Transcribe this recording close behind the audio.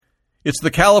It's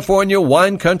the California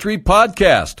Wine Country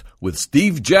Podcast with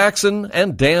Steve Jackson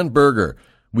and Dan Berger.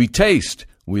 We taste,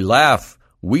 we laugh,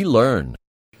 we learn.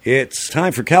 It's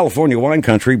time for California Wine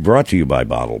Country, brought to you by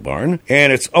Bottle Barn.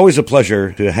 And it's always a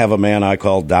pleasure to have a man I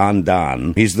call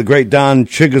Don. He's the great Don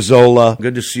Chigazola.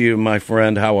 Good to see you, my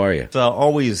friend. How are you? It's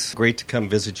always great to come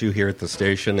visit you here at the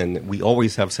station, and we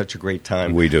always have such a great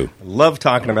time. We do. Love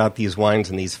talking about these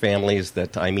wines and these families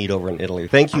that I meet over in Italy.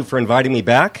 Thank you for inviting me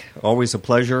back. Always a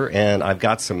pleasure, and I've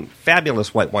got some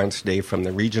fabulous white wines today from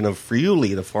the region of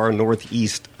Friuli, the far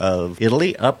northeast of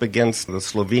Italy, up against the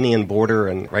Slovenian border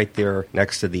and right there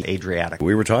next to the Adriatic.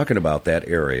 We were talking about that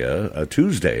area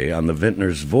Tuesday on the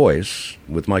Vintner's Voice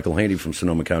with Michael Haney from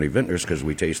Sonoma County Vintners, because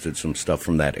we tasted some stuff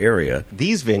from that area.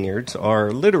 These vineyards are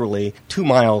literally 2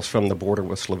 miles from the border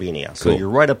with Slovenia. So You're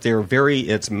right up there.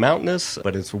 It's mountainous,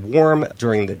 but it's warm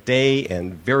during the day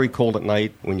and very cold at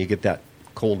night when you get that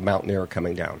cold mountain air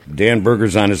coming down. Dan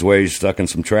Berger's on his way. He's stuck in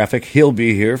some traffic. He'll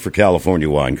be here for California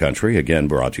Wine Country, again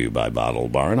brought to you by Bottle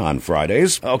Barn on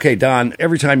Fridays. Okay, Don,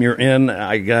 every time you're in,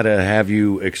 I got to have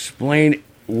you explain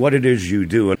what it is you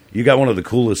do. You got one of the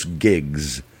coolest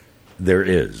gigs there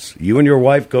is. You and your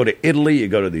wife go to Italy. You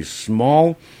go to these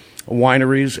small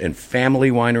wineries and family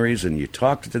wineries, and you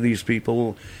talk to these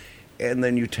people, and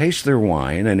then you taste their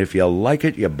wine, and if you like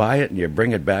it, you buy it, and you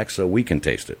bring it back so we can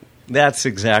taste it. That's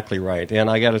exactly right. And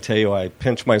I got to tell you, I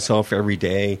pinch myself every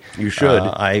day. You should.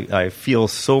 I feel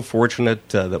so fortunate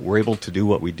that we're able to do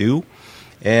what we do.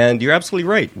 And you're absolutely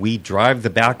right. We drive the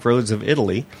back roads of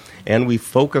Italy, and we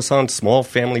focus on small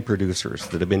family producers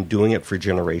that have been doing it for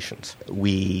generations.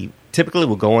 We typically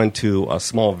will go into a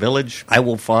small village. I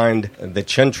will find the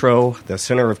centro, the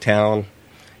center of town,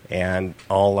 and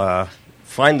I'll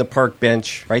find the park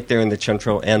bench right there in the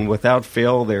centro, and without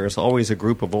fail, there's always a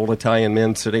group of old Italian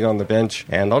men sitting on the bench,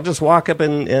 and I'll just walk up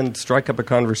and strike up a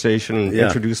conversation and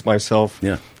introduce myself.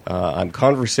 Yeah. I'm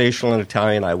conversational in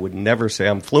Italian. I would never say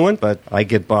I'm fluent, but I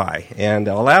get by. And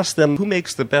I'll ask them who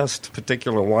makes the best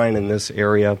particular wine in this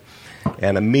area,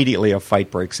 and immediately a fight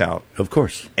breaks out. Of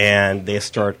course. And they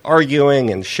start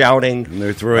arguing and shouting. And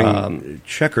they're throwing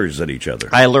checkers at each other.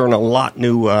 I learn a lot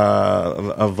new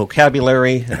of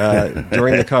vocabulary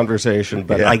during the conversation,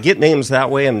 but I get names that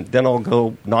way, and then I'll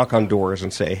go knock on doors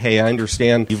and say, hey, I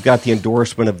understand you've got the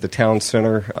endorsement of the town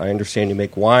center. I understand you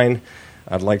make wine.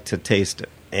 I'd like to taste it.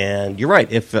 And you're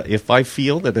right. If I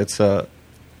feel that it's an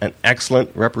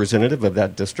excellent representative of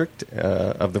that district,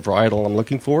 of the varietal I'm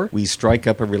looking for, we strike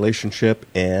up a relationship,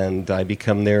 and I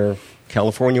become their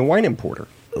California wine importer.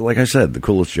 Like I said, the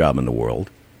coolest job in the world.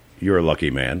 You're a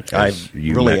lucky man, as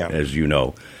you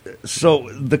know. So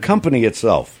the company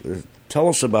itself, tell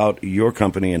us about your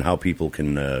company and how people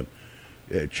can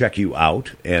check you out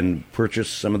and purchase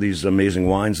some of these amazing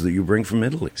wines that you bring from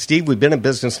Italy. Steve, we've been in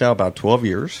business now about 12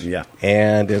 years. Yeah.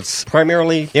 And it's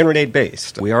primarily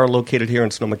internet-based. We are located here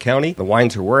in Sonoma County. The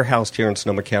wines are warehoused here in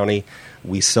Sonoma County.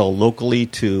 We sell locally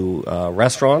to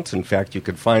restaurants. In fact, you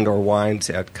could find our wines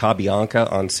at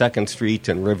Cabianca on 2nd Street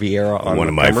and Riviera on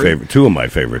two of my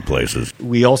favorite places.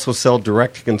 We also sell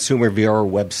direct-to-consumer via our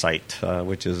website,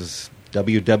 which is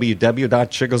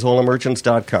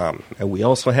www.chigazolamerchants.com. And we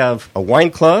also have a wine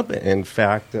club. In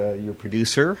fact, your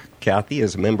producer, Kathy,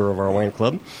 is a member of our wine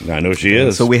club. I know she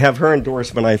is. So we have her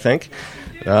endorsement, I think.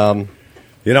 And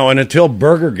until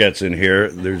Berger gets in here,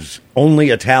 there's only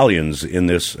Italians in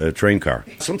this train car.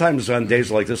 Sometimes on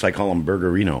days like this, I call them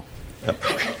Bergerino.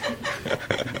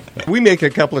 We make a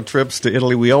couple of trips to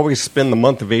Italy. We always spend the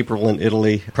month of April in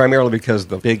Italy, primarily because of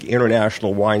the big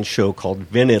international wine show called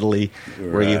Vin Italy,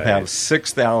 where you have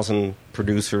 6,000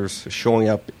 producers showing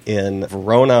up in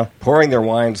Verona, pouring their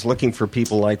wines, looking for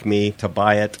people like me to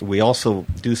buy it. We also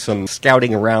do some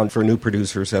scouting around for new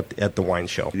producers at the wine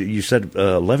show. You said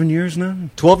 11 years now?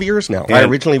 12 years now. I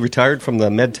originally retired from the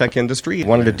med tech industry.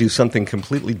 Wanted to do something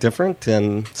completely different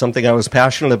and something I was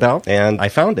passionate about, and I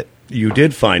found it. You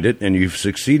did find it, and you've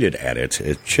succeeded at it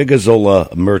at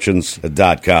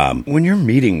ChigazolaMerchants.com. When you're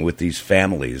meeting with these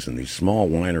families and these small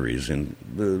wineries in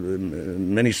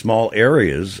many small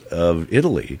areas of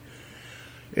Italy,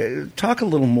 talk a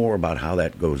little more about how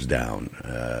that goes down,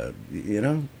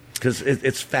 because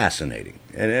it's fascinating.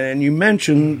 And you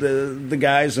mentioned the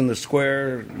guys in the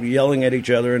square yelling at each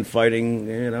other and fighting,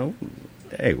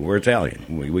 hey, we're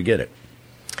Italian. We get it.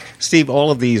 Steve, all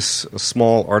of these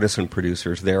small artisan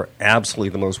producers, they're absolutely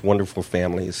the most wonderful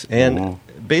families. And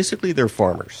basically, they're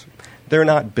farmers. They're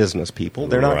not business people.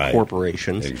 They're not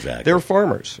corporations. Exactly. They're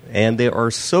farmers. And they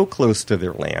are so close to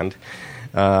their land.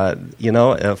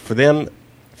 For them,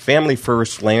 family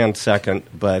first, land second.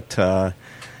 But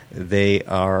they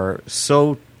are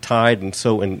so tied and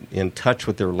so in touch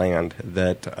with their land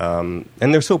that,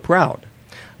 and they're so proud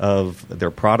of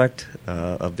their product,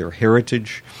 of their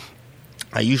heritage.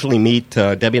 I usually meet,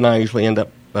 Debbie and I usually end up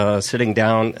sitting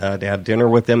down to have dinner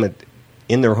with them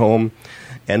in their home,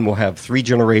 and we'll have 3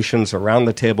 generations around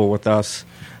the table with us.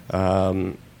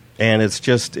 And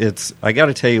I got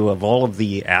to tell you, of all of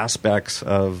the aspects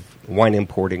of wine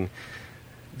importing,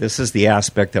 this is the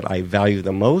aspect that I value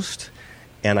the most,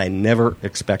 and I never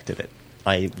expected it.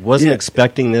 I wasn't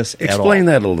expecting this at all. Explain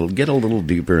that a little. Get a little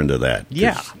deeper into that.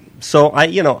 Yeah. So I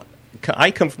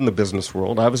come from the business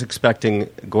world. I was expecting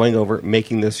going over,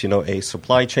 making this, a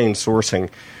supply chain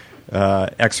sourcing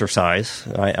exercise.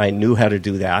 I knew how to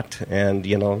do that, and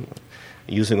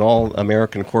using all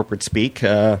American corporate speak.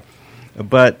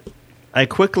 But I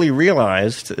quickly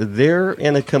realized they're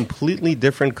in a completely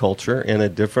different culture, in a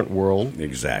different world.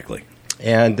 Exactly.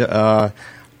 And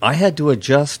I had to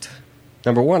adjust.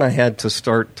 Number one, I had to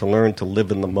start to learn to live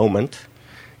in the moment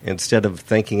instead of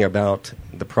thinking about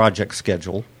the project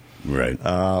schedule. Right.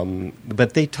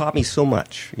 But they taught me so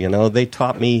much. They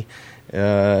taught me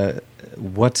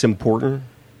what's important,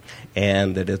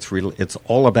 and that it's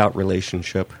all about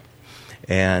relationship.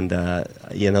 And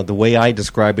the way I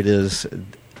describe it is,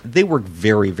 they work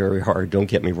very, very hard. Don't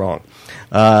get me wrong,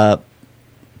 but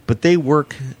they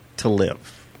work to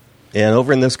live. And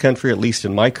over in this country, at least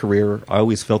in my career, I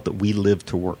always felt that we live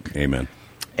to work. Amen.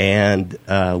 And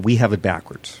we have it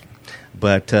backwards.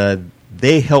 But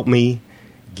they helped me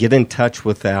get in touch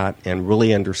with that and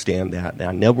really understand that. And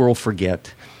I never will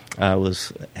forget, I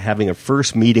was having a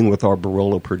first meeting with our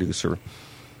Barolo producer,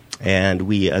 and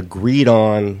we agreed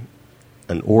on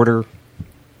an order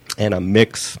and a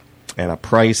mix and a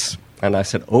price. And I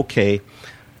said, okay,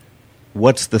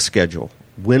 what's the schedule?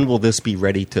 When will this be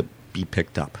ready to be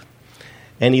picked up?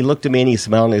 And he looked at me and he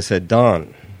smiled and he said,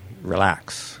 Don,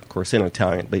 relax. Of course, in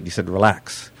Italian, but he said,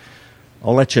 relax.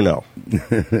 I'll let you know.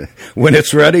 When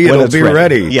it's ready, it'll be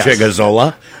ready, yes.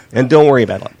 Chigazola. And don't worry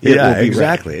about it. It will be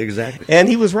exactly, ready. exactly. And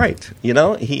he was right.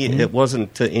 It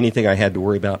wasn't anything I had to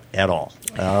worry about at all.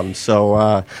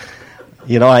 I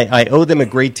owe them a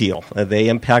great deal. They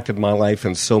impacted my life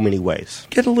in so many ways.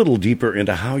 Get a little deeper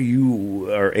into how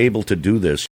you are able to do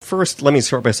this. First, let me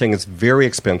start by saying it's very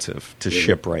expensive to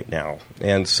ship right now.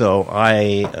 And so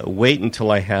I wait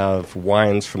until I have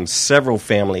wines from several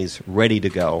families ready to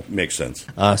go. Makes sense.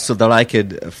 So that I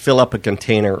could fill up a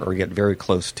container or get very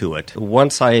close to it.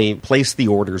 Once I place the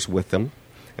orders with them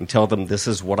and tell them this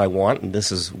is what I want and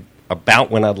this is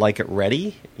about when I'd like it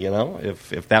ready,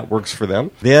 if that works for them.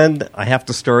 Then I have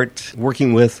to start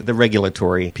working with the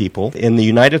regulatory people. In the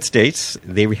United States,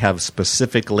 they have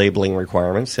specific labeling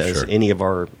requirements, as any of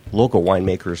our local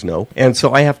winemakers know. And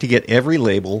so I have to get every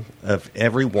label of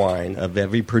every wine of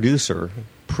every producer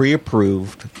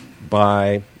pre-approved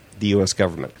by the U.S.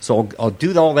 government. So I'll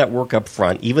do all that work up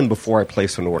front, even before I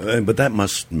place an order. But that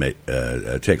must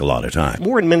take a lot of time.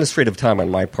 More administrative time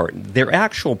on my part. Their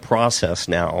actual process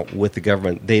now with the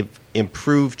government, they've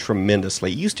improved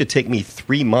tremendously. It used to take me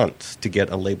 3 months to get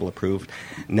a label approved.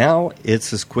 Now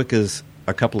it's as quick as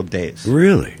a couple of days.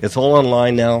 Really? It's all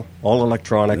online now, all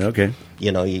electronic. Okay.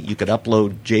 You could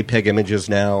upload JPEG images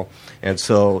now. And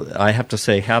so I have to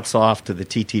say hats off to the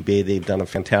TTB. They've done a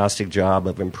fantastic job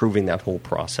of improving that whole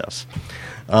process.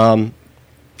 And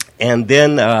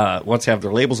then once I have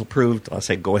their labels approved, I'll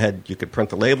say, go ahead, you could print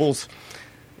the labels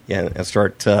and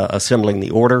start assembling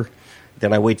the order.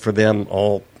 Then I wait for them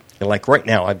all. Like right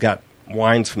now, I've got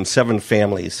wines from 7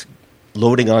 families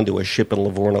loading onto a ship in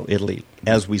Livorno, Italy,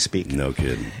 as we speak. No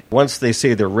kidding. Once they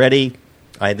say they're ready,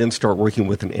 I then start working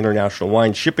with an international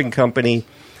wine shipping company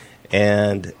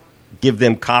and give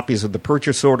them copies of the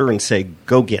purchase order and say,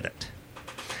 go get it.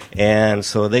 And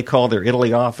so they call their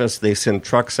Italy office. They send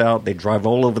trucks out. They drive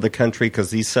all over the country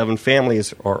because these 7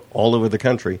 families are all over the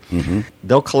country. Mm-hmm.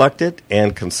 They'll collect it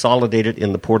and consolidate it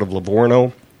in the port of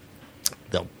Livorno.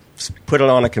 They'll put it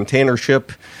on a container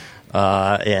ship.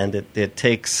 And it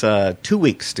takes 2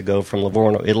 weeks to go from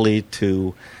Livorno, Italy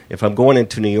to, if I'm going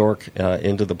into New York,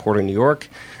 into the port of New York,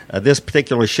 this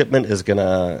particular shipment is going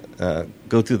to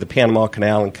go through the Panama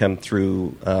Canal and come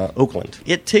through Oakland.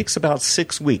 It takes about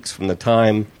 6 weeks from the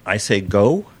time I say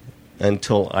go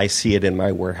until I see it in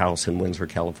my warehouse in Windsor,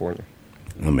 California.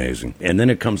 Amazing. And then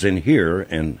it comes in here,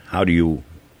 and how do you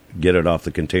get it off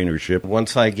the container ship?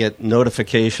 Once I get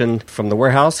notification from the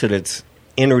warehouse that it's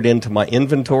entered into my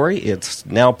inventory. It's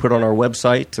now put on our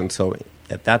website, and so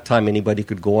at that time anybody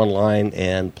could go online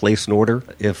and place an order.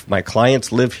 If my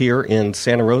clients live here in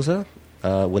Santa Rosa,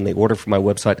 when they order from my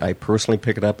website, I personally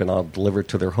pick it up and I'll deliver it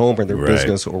to their home or their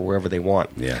business or wherever they want.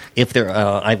 Yeah. If they're,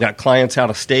 I've got clients out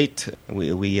of state.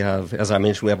 We have, as I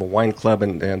mentioned, we have a wine club,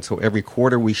 and so every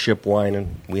quarter we ship wine,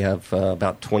 and we have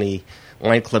about 20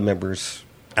 wine club members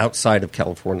outside of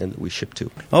California that we ship to.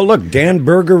 Oh, look, Dan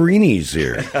Bergerini's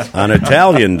here on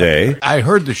Italian Day. I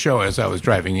heard the show as I was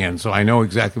driving in, so I know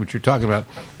exactly what you're talking about.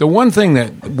 The one thing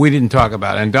that we didn't talk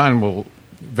about, and Don will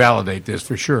validate this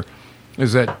for sure,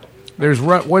 is that there's,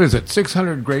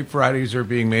 600 grape varieties are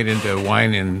being made into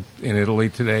wine in Italy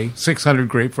today. 600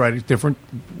 grape varieties, different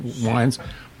wines.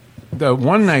 The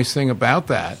one nice thing about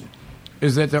that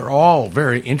is that they're all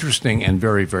very interesting and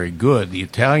very, very good. The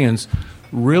Italians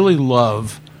really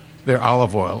love their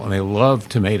olive oil and they love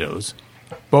tomatoes,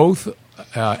 both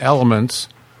elements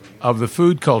of the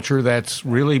food culture that's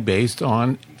really based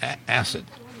on acid.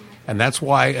 And that's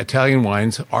why Italian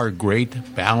wines are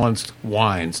great balanced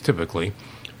wines typically.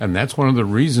 And that's one of the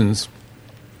reasons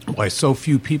why so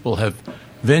few people have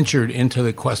ventured into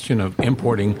the question of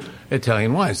importing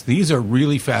Italian wines. These are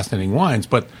really fascinating wines,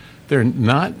 but they're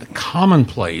not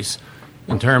commonplace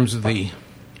in terms of the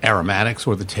aromatics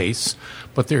or the tastes,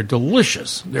 but they're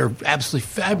delicious. They're absolutely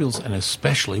fabulous, and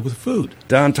especially with food.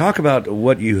 Don, talk about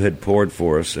what you had poured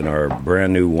for us in our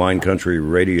brand new Wine Country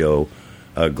Radio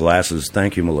glasses.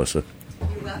 Thank you, Melissa.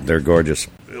 They're gorgeous.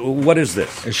 What is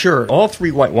this? Sure. All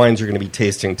three white wines you're going to be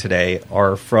tasting today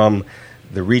are from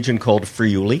the region called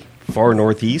Friuli, far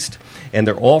northeast, and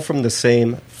they're all from the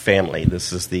same family.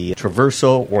 This is the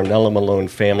Traverso Ornella Malone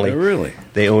family. Oh, really?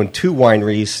 They own two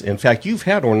wineries. In fact, you've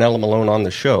had Ornella Malone on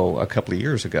the show a couple of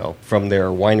years ago from their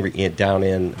winery down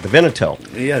in the Veneto.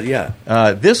 Yeah.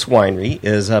 This winery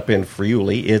is up in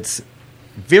Friuli. It's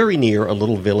very near a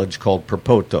little village called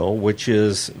Propoto, which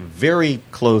is very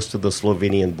close to the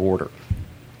Slovenian border.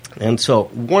 And so,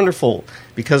 wonderful,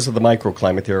 because of the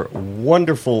microclimate there,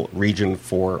 wonderful region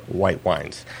for white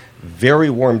wines. Very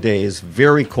warm days,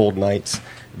 very cold nights,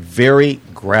 very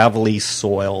gravelly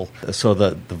soil. So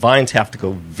the vines have to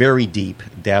go very deep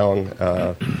down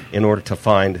in order to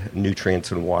find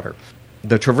nutrients and water.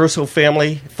 The Traverso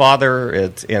family, father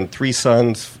and three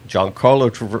sons. Giancarlo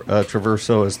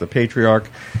Traverso is the patriarch.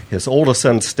 His oldest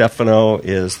son, Stefano,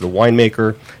 is the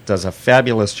winemaker, does a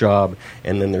fabulous job.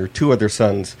 And then there are two other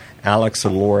sons, Alex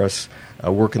and Loris,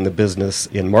 work in the business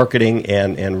in marketing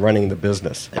and running the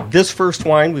business. This first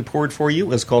wine we poured for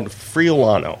you is called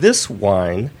Friulano. This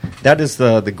wine, that is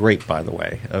the grape, by the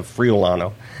way, of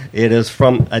Friulano. It is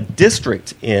from a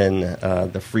district in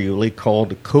the Friuli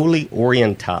called Colli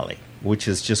Orientali, which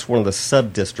is just one of the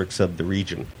sub-districts of the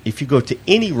region. If you go to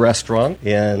any restaurant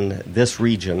in this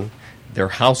region, their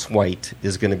house white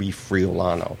is going to be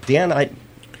Friulano. Dan,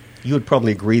 you would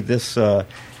probably agree this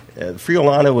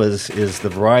Friulano is the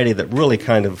variety that really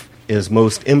kind of is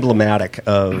most emblematic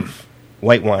of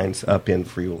white wines up in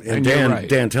Friuli. And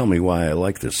Dan, tell me why I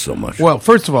like this so much. Well,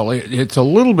 first of all, it's a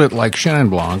little bit like Chenin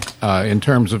Blanc in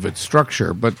terms of its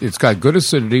structure, but it's got good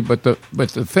acidity. But the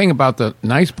thing about the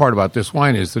nice part about this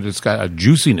wine is that it's got a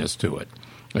juiciness to it.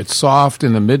 It's soft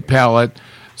in the mid palate,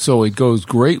 so it goes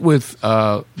great with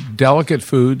delicate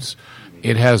foods.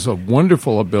 It has a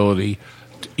wonderful ability.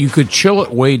 You could chill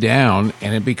it way down,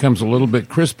 and it becomes a little bit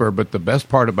crisper, but the best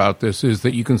part about this is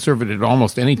that you can serve it at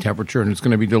almost any temperature, and it's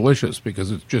going to be delicious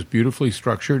because it's just beautifully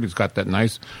structured. It's got that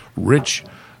nice, rich,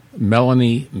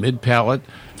 melony mid-palate.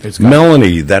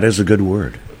 Melony, that is a good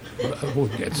word.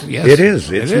 Yes, it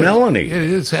is. It's melony. It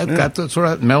is. It's got the sort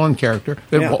of melon character,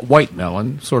 white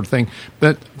melon sort of thing.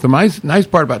 But the nice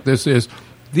part about this is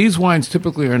these wines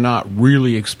typically are not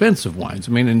really expensive wines.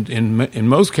 I mean, in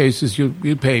most cases, you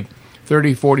pay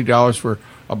 $30, $40 for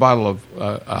a bottle of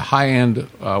a high-end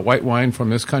white wine from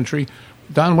this country.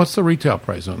 Don, what's the retail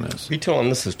price on this? Retail on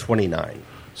this is $29.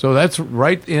 So that's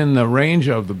right in the range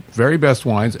of the very best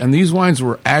wines. And these wines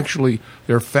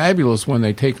they're fabulous when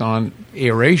they take on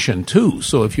aeration, too.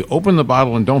 So if you open the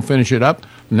bottle and don't finish it up,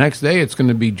 the next day it's going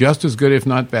to be just as good, if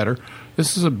not better.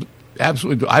 This is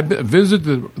absolutely... I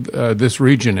visited this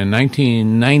region in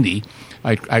 1990.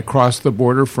 I crossed the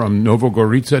border from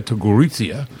Novogorica to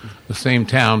Gorizia, the same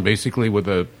town, basically with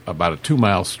about a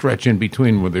 2-mile stretch in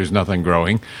between where there's nothing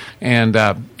growing. And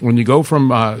when you go from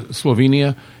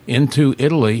Slovenia into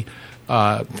Italy,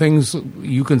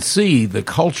 you can see the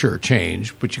culture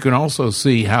change, but you can also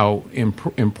see how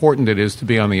important it is to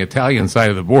be on the Italian side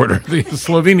of the border. The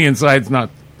Slovenian side's not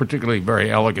particularly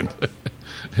very elegant.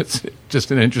 It's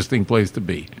just an interesting place to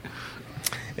be.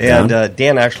 And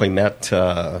Dan actually met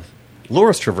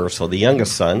Loris Traverso, the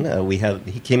youngest son.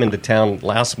 He came into town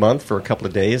last month for a couple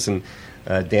of days, and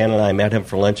Dan and I met him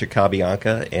for lunch at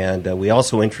Cabianca, and we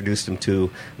also introduced him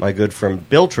to my good friend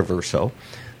Bill Traverso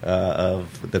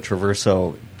of the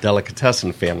Traverso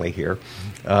delicatessen family here.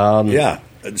 Yeah.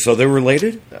 So they're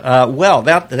related? Well,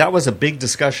 that was a big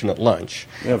discussion at lunch.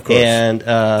 Yeah, of course. And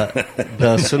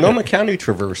the Sonoma County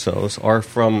Traversos are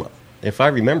from, if I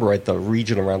remember right, the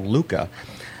region around Lucca.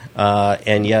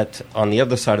 And yet, on the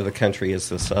other side of the country is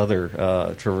this other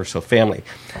Traverso family.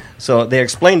 So they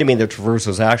explained to me that Traverso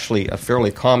is actually a fairly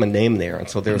common name there, and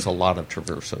so there's a lot of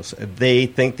Traversos. They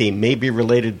think they may be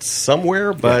related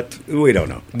somewhere, but we don't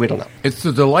know. We don't know. It's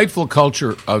the delightful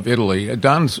culture of Italy.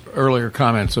 Don's earlier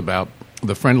comments about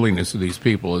the friendliness of these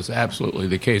people is absolutely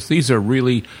the case. These are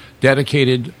really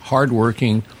dedicated,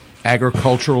 hardworking,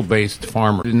 agricultural-based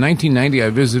farmers. In 1990, I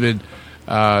visited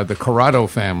the Corrado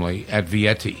family at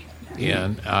Vieti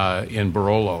in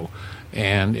Barolo,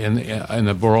 and in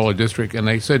the Barolo district, and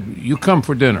they said, "You come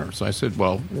for dinner." So I said,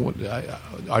 "Well,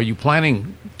 are you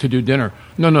planning to do dinner?"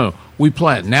 No, we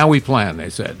plan. Now we plan,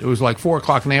 they said. It was like 4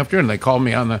 o'clock in the afternoon. They called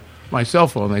me on my cell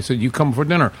phone. They said, "You come for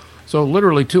dinner." So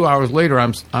literally 2 hours later,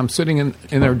 I'm sitting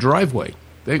in their driveway.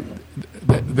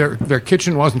 Their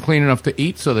kitchen wasn't clean enough to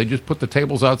eat, so they just put the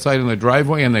tables outside in the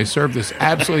driveway, and they served this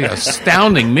absolutely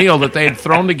astounding meal that they had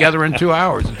thrown together in 2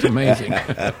 hours. It's amazing.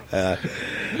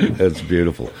 That's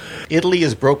beautiful. Italy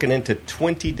is broken into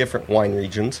 20 different wine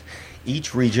regions.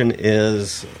 Each region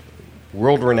is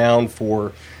world-renowned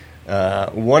for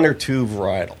one or two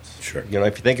varietals. Sure. You know,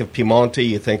 if you think of Piemonte,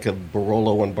 you think of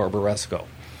Barolo and Barbaresco.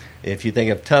 If you think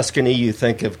of Tuscany, you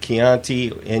think of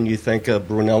Chianti, and you think of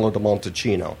Brunello di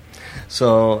Montalcino.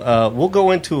 So we'll go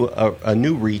into a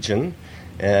new region,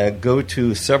 go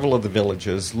to several of the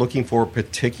villages, looking for a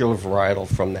particular varietal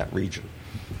from that region.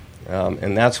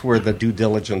 And that's where the due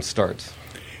diligence starts.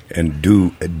 And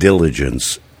due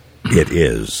diligence it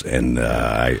is. And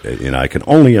I can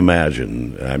only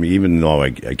imagine, I mean, even though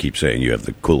I keep saying you have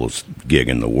the coolest gig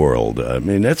in the world, I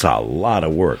mean, that's a lot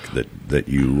of work that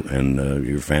you and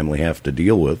your family have to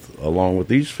deal with, along with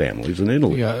these families in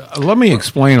Italy. Yeah, let me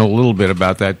explain a little bit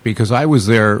about that, because I was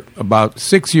there about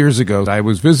 6 years ago. I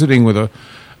was visiting with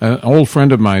an old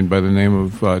friend of mine by the name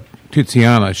of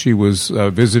Tiziana. She was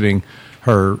visiting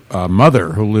her mother,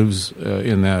 who lives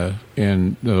in the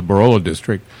Barolo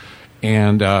district.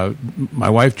 And my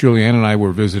wife, Julianne, and I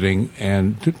were visiting,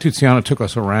 and Tiziana took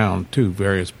us around to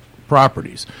various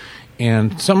properties.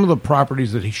 And some of the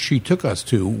properties that she took us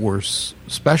to were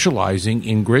specializing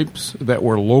in grapes that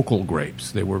were local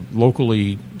grapes. They were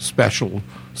locally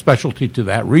specialty to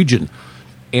that region.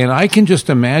 And I can just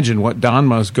imagine what Don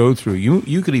must go through.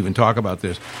 You could even talk about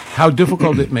this, how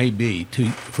difficult it may be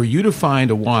for you to find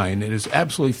a wine that is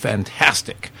absolutely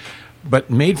fantastic,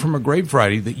 but made from a grape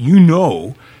variety that you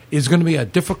know is going to be a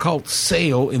difficult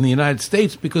sale in the United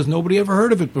States because nobody ever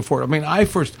heard of it before. I mean,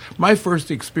 my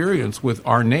first experience with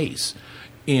Arnase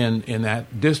in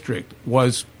that district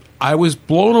was, I was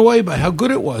blown away by how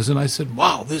good it was, and I said,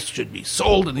 wow, this should be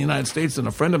sold in the United States. And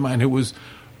a friend of mine who was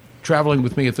traveling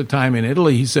with me at the time in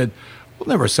Italy, he said, we'll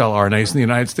never sell Arnase in the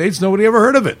United States. Nobody ever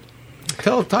heard of it.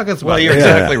 Talk us about Well, you're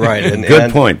exactly right.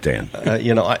 Good point, Dan.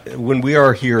 When we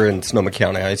are here in Sonoma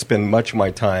County, I spend much of my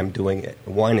time doing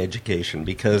wine education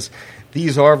because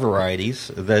these are varieties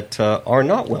that are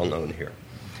not well known here.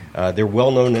 They're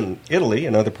well known in Italy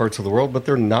and other parts of the world, but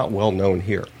they're not well known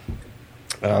here.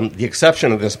 The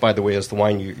exception of this, by the way, is the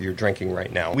wine you're drinking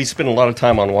right now. We spend a lot of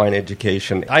time on wine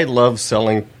education. I love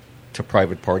selling to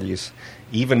private parties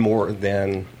even more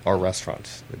than our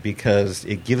restaurants because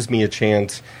it gives me a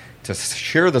chance to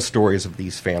share the stories of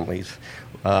these families.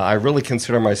 I really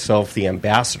consider myself the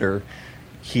ambassador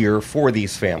here for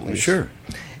these families. Sure.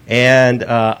 And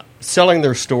selling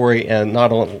their story, and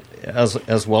not only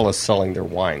as well as selling their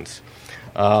wines.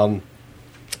 And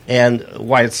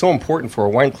why it's so important for our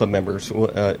wine club members,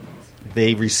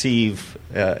 they receive,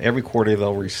 every quarter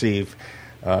they'll receive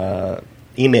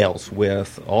emails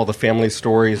with all the family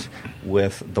stories,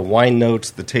 with the wine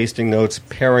notes, the tasting notes,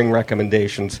 pairing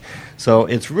recommendations. So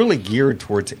it's really geared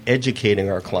towards educating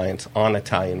our clients on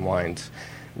Italian wines,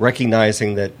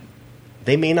 recognizing that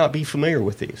they may not be familiar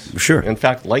with these. Sure. In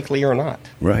fact, likely or not.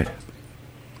 Right.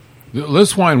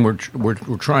 This wine we're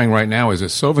trying right now is a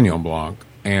Sauvignon Blanc,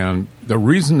 and the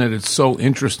reason that it's so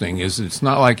interesting is it's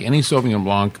not like any Sauvignon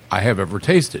Blanc I have ever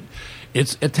tasted.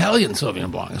 It's Italian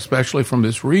Sauvignon Blanc, especially from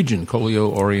this region,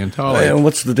 Collio Orientale. And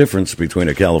what's the difference between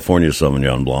a California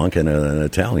Sauvignon Blanc and an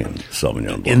Italian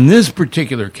Sauvignon Blanc? In this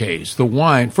particular case, the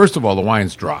wine, first of all, the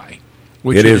wine's dry.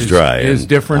 which It is dry, is and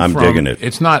different I'm from, digging it.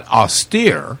 It's not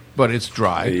austere, but it's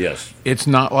dry. Yes. It's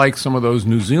not like some of those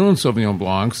New Zealand Sauvignon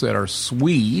Blancs that are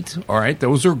sweet, all right?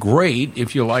 Those are great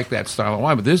if you like that style of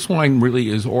wine, but this wine really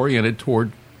is oriented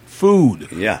toward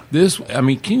food. Yeah.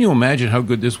 Can you imagine how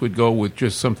good this would go with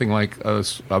just something like a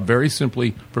very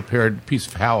simply prepared piece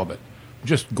of halibut?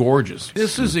 Just gorgeous.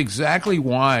 This is exactly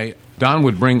why Don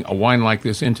would bring a wine like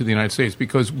this into the United States,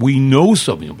 because we know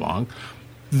Sauvignon Blanc.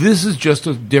 This is just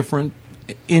a different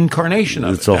incarnation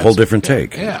of it. It's a whole different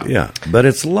take. Yeah. But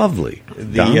it's lovely.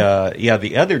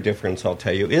 The other difference I'll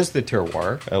tell you is the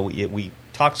terroir. We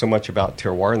talk so much about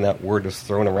terroir, and that word is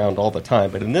thrown around all the time.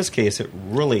 But in this case, it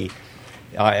really,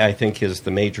 I think, is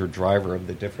the major driver of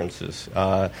the differences.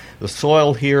 The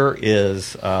soil here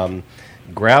is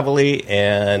gravelly,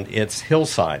 and it's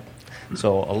hillside.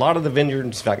 So a lot of the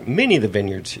vineyards, in fact, many of the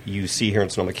vineyards you see here in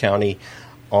Sonoma County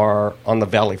are on the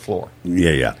valley floor.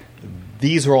 Yeah.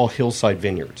 These are all hillside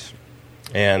vineyards.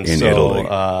 And in so, Italy.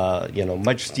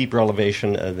 much steeper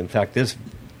elevation. In fact, this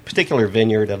particular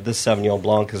vineyard of this Sauvignon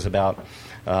Blanc is about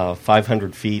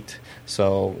 500 feet,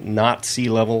 so not sea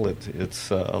level.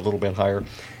 It's a little bit higher.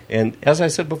 And as I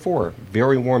said before,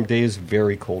 very warm days,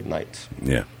 very cold nights.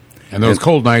 Yeah. And those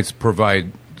cold nights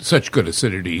provide such good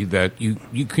acidity that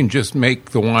you can just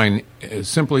make the wine as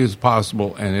simply as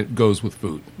possible, and it goes with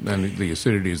food, and the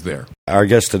acidity is there. Our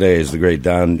guest today is the great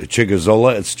Don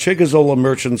Chigazola. It's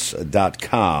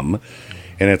chigazolamerchants.com,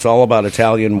 and it's all about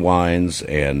Italian wines.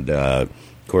 And, of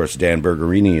course, Dan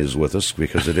Bergerini is with us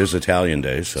because it is Italian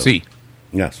Day. So. Si.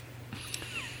 Yes.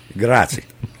 Grazie.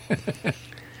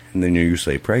 And then you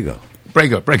say prego.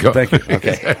 Prego. Thank you.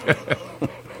 Okay.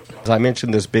 As I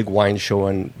mentioned, this big wine show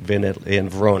in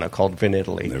Verona called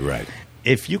Vinitaly. Right.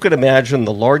 If you could imagine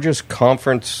the largest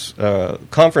conference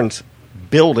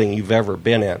building you've ever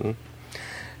been in,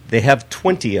 they have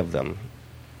 20 of them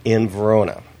in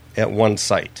Verona at one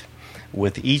site,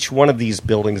 with each one of these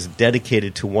buildings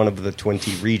dedicated to one of the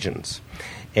 20 regions.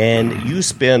 And you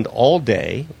spend all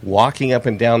day walking up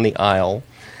and down the aisle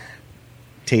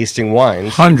tasting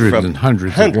wines. Hundreds of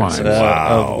wines.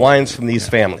 Of wines from these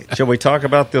families. Shall we talk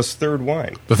about this third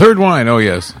wine? The third wine, oh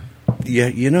yes. Yeah,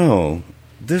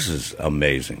 this is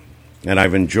amazing. And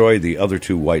I've enjoyed the other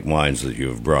two white wines that you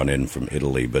have brought in from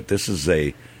Italy, but this is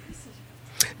the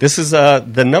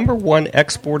number one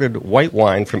exported white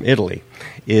wine from Italy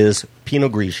is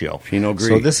Pinot Grigio.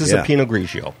 So this is a Pinot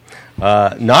Grigio.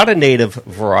 Not a native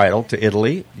varietal to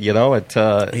Italy. I didn't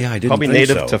probably think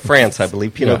native so. to France, I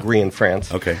believe. Pinot Gris in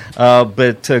France. Okay.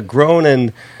 But grown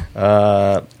and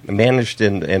managed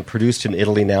and produced in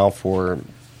Italy now for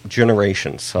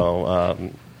generations.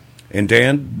 So. And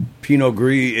Dan, Pinot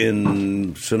Gris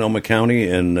in Sonoma County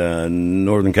and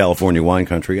Northern California wine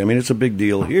country, I mean, it's a big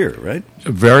deal here, right?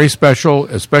 Very special,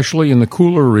 especially in the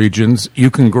cooler regions.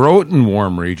 You can grow it in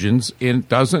warm regions. It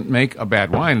doesn't make a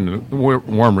bad wine in the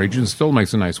warm regions. Still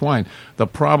makes a nice wine. The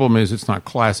problem is it's not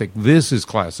classic. This is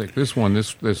classic. This one,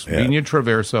 this Vigna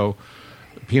Traverso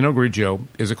Pinot Grigio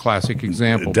is a classic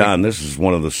example. Don, this is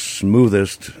one of the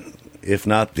smoothest, if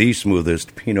not the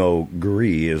smoothest, Pinot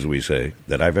Gris, as we say,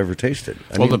 that I've ever tasted.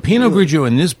 The Pinot Grigio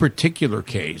in this particular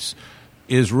case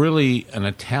is really an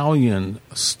Italian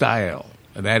style.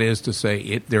 That is to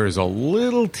say, there is a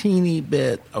little teeny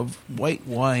bit of white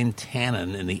wine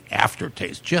tannin in the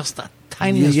aftertaste, just the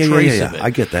tiniest trace of it.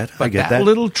 I get that. But that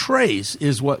little trace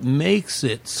is what makes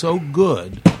it so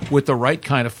good with the right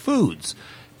kind of foods,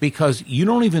 because you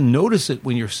don't even notice it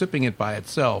when you're sipping it by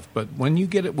itself, but when you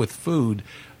get it with food,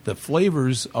 the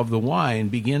flavors of the wine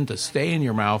begin to stay in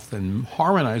your mouth and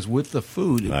harmonize with the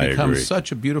food. It becomes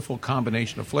such a beautiful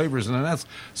combination of flavors, and that's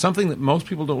something that most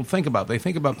people don't think about. They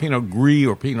think about Pinot Gris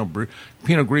or Pinot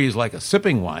Gris is like a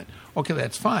sipping wine. Okay,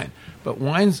 that's fine. But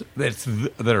wines that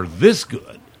are this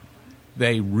good,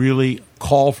 they really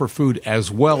call for food as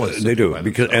well as they do.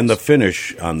 And the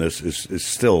finish on this is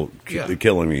still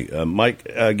killing me. Mike,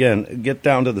 again, get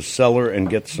down to the cellar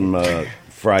and get some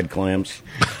fried clams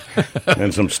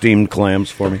and some steamed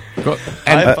clams for me.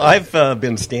 I've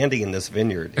been standing in this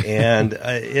vineyard, and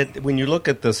when you look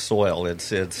at the soil, it's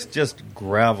just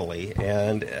gravelly,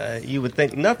 and you would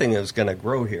think nothing is going to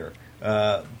grow here.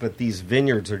 But these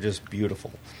vineyards are just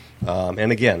beautiful.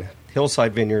 And again,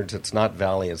 hillside vineyards, it's not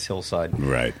valley, it's hillside.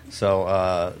 Right.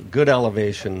 So good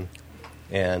elevation.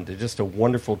 And just a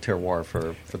wonderful terroir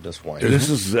for this wine. This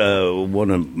is one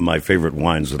of my favorite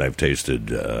wines that I've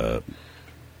tasted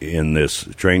in this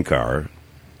train car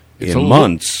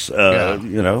months.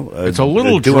 It's a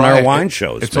little doing dry. Our wine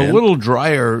shows. It's a little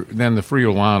drier than the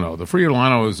Friulano. The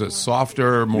Friulano is a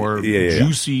softer, more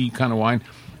juicy kind of wine.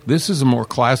 This is a more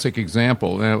classic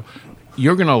example. Now,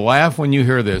 You're going to laugh when you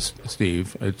hear this,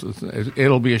 Steve.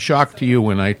 It'll be a shock to you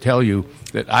when I tell you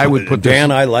that I would put this...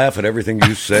 Dan, I laugh at everything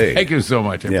you say. Thank you so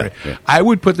much. Yeah. I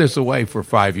would put this away for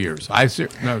 5 years.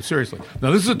 No, seriously.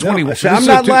 No, this is a 21. No, I'm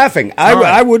not laughing.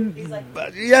 I would...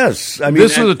 yes. I mean,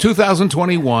 this is a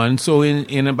 2021, so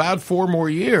in about 4 more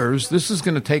years, this is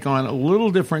going to take on a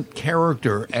little different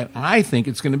character, and I think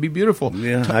it's going to be beautiful.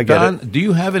 Yeah, I get Don, it. do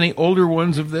you have any older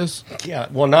ones of this? Yeah,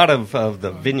 well, not of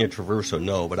the Vineyard Traverso,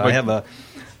 no, but I have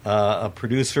a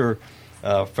producer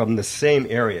from the same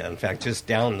area. In fact, just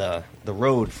down the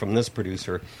road from this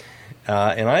producer,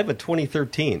 and I have a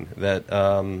 2013 that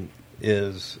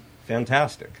is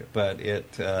fantastic. But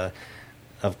it,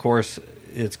 of course,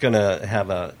 it's going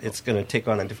to take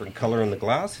on a different color in the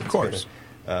glass. It's of course,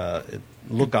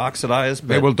 look oxidized.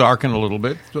 But, they will darken a little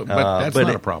bit, but that's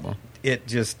not a problem. It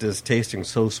just is tasting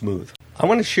so smooth. I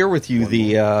want to share with you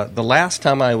the last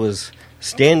time I was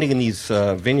standing in these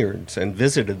vineyards and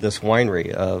visited this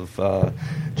winery of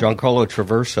Giancarlo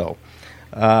Traverso.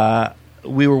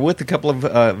 We were with a couple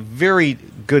of very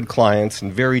good clients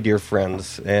and very dear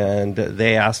friends, and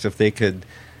they asked if they could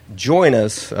join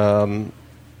us. And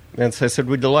so I said,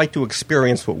 we'd like to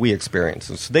experience what we experienced.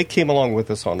 And so they came along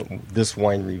with us on this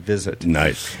winery visit.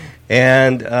 Nice.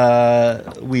 And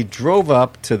we drove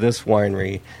up to this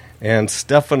winery, and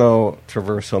Stefano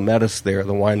Traverso met us there,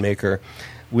 the winemaker.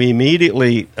 We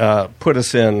immediately put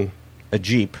us in a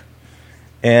Jeep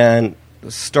and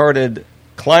started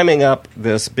climbing up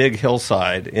this big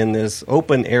hillside in this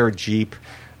open-air Jeep,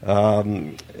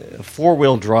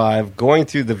 four-wheel drive, going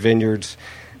through the vineyards,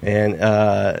 and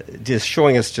just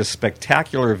showing us just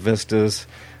spectacular vistas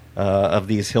of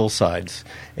these hillsides.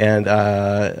 And,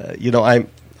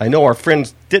 I know our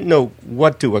friends didn't know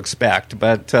what to expect,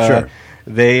 but Sure.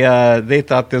 They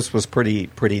thought this was pretty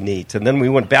neat. And then we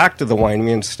went back to the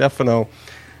winery, and Stefano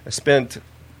spent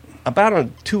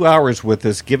about 2 hours with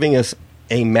us, giving us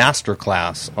a master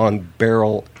class on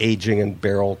barrel aging and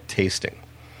barrel tasting.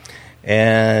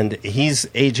 And he's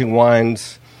aging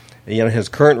wines. His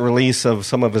current release of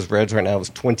some of his reds right now is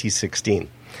 2016.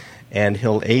 And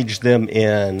he'll age them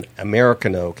in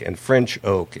American oak and French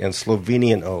oak and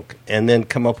Slovenian oak, and then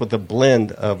come up with a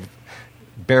blend of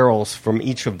barrels from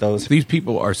each of those. These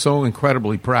people are so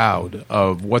incredibly proud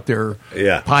of what they're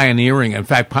pioneering. In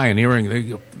fact,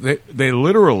 they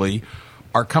literally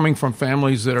are coming from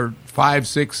families that are 5,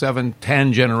 6, 7,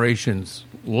 10 generations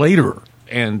later,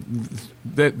 and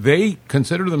that they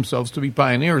consider themselves to be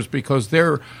pioneers because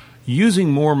they're using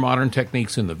more modern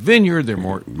techniques in the vineyard. They're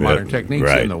more modern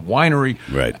techniques in the winery.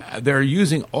 Right. They're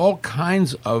using all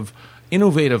kinds of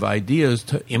innovative ideas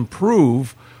to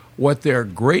improve what their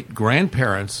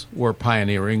great-grandparents were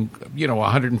pioneering,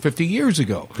 150 years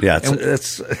ago. Yeah,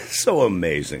 it's so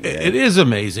amazing. Man. It is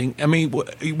amazing. I mean,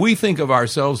 we think of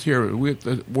ourselves here, we're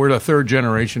the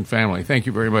third-generation family. Thank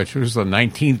you very much. This is the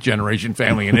 19th-generation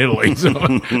family in Italy.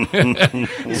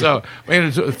 So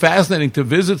it's fascinating to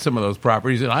visit some of those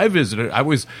properties. And I visited.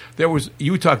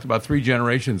 You talked about 3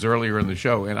 generations earlier in the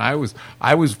show, and I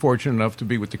was fortunate enough to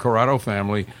be with the Corrado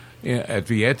family at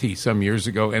Vietti some years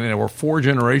ago, and there were 4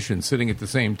 generations sitting at the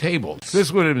same table.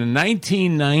 This would have been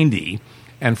 1990,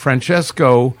 and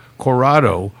Francesco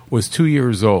Corrado was 2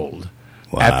 years old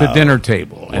at the dinner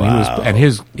table, and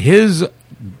his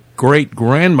great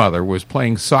grandmother was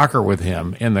playing soccer with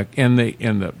him in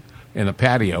the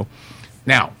patio.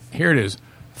 Now here it is,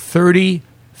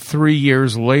 33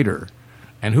 years later,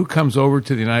 and who comes over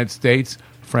to the United States?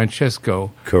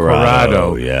 Francesco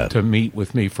Corrado to meet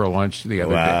with me for lunch the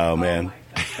other day. Wow, man.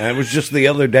 And it was just the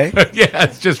other day? Yeah,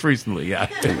 it's just recently, yeah.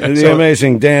 The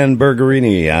amazing Dan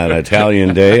Bergerini on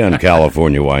Italian Day on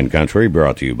California Wine Country,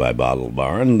 brought to you by Bottle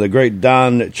Barn. The great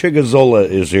Don Chigazola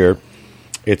is here.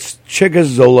 It's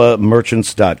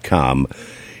ChigazolaMerchants.com.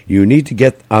 You need to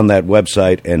get on that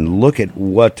website and look at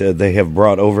what they have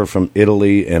brought over from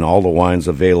Italy and all the wines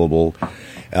available.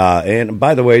 And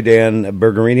by the way, Dan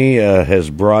Bergerini has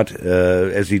brought,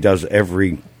 as he does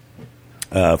every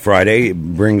Friday,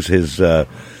 brings his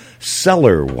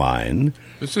cellar wine.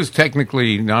 This is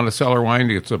technically not a cellar wine.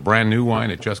 It's a brand new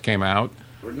wine. It just came out.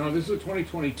 No, this is a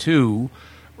 2022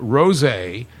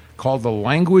 rosé called The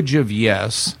Language of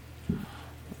Yes.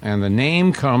 And the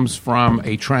name comes from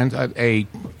an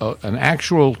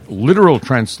actual literal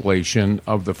translation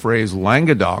of the phrase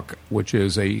Languedoc, which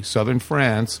is a southern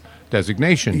France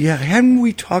designation. Yeah, hadn't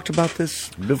we talked about this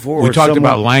before? We talked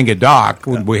about Languedoc.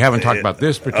 We haven't talked about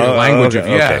this particular Language of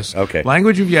Yes. Okay.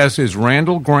 Language of Yes is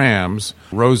Randall Graham's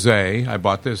rosé. I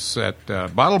bought this at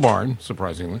Bottle Barn,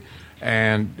 surprisingly.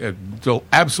 and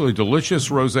absolutely delicious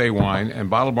rosé wine, and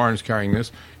Bottle Barn is carrying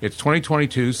this. It's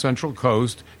 2022 Central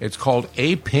Coast. It's called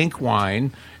A Pink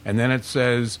Wine, and then it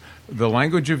says, the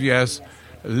language of yes,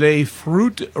 Les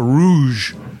Fruits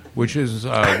Rouges, which is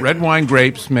red wine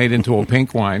grapes made into a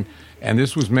pink wine. And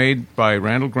this was made by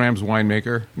Randall Graham's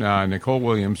winemaker, Nicole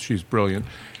Williams. She's brilliant.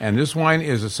 And this wine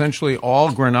is essentially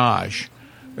all Grenache.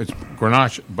 It's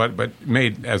Grenache, but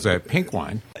made as a pink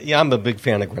wine. Yeah, I'm a big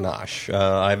fan of Grenache.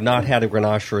 I've not had a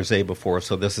Grenache rosé before,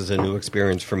 so this is a new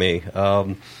experience for me.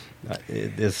 I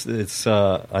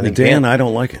think Dan, I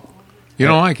don't like it. You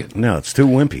don't like it? No, it's too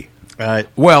wimpy.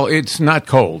 Well, it's not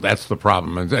cold. That's the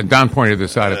problem. And Don pointed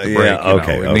this out at the break.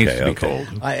 It needs to be cold.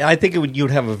 I think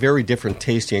you'd have a very different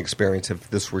tasting experience if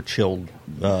this were chilled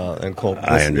and cold.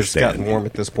 I understand. It's gotten warm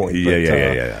at this point.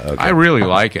 Yeah. Okay. I really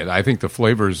like it. I think the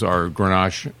flavors are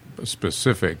Grenache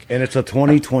specific. And it's a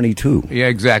 2022. Yeah,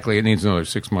 exactly. It needs another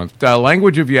 6 months. The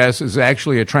language of yes is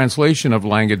actually a translation of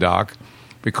Languedoc,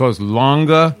 because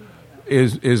langue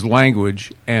is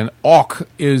language, and oc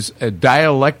is a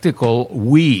dialectical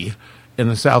we in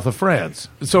the south of France.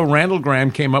 So Randall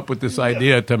Graham came up with this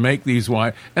idea to make these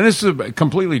wine, and this is a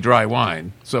completely dry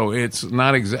wine, so it's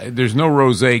not there's no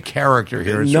rosé character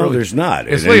here. It's there's not.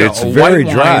 It's very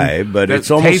dry, but it's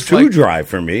almost too dry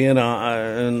for me, and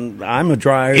I'm a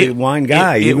dry wine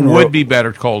guy. It would be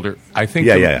better colder. I think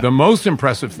the most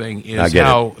impressive thing is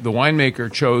how the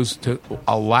winemaker chose to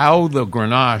allow the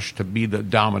Grenache to be the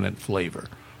dominant flavor.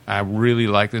 I really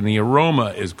like it, and the aroma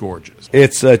is gorgeous.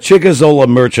 It's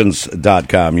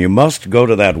ChigaZolaMerchants.com. You must go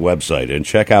to that website and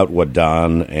check out what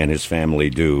Don and his family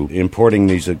do, importing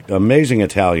these amazing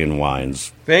Italian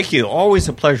wines. Thank you. Always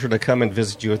a pleasure to come and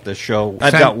visit you at the show.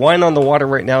 I've got wine on the water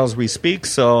right now as we speak,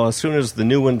 so as soon as the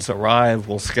new ones arrive,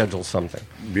 we'll schedule something.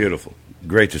 Beautiful.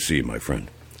 Great to see you, my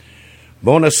friend.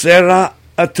 Buonasera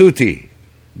a tutti.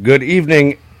 Good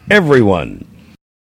evening, everyone.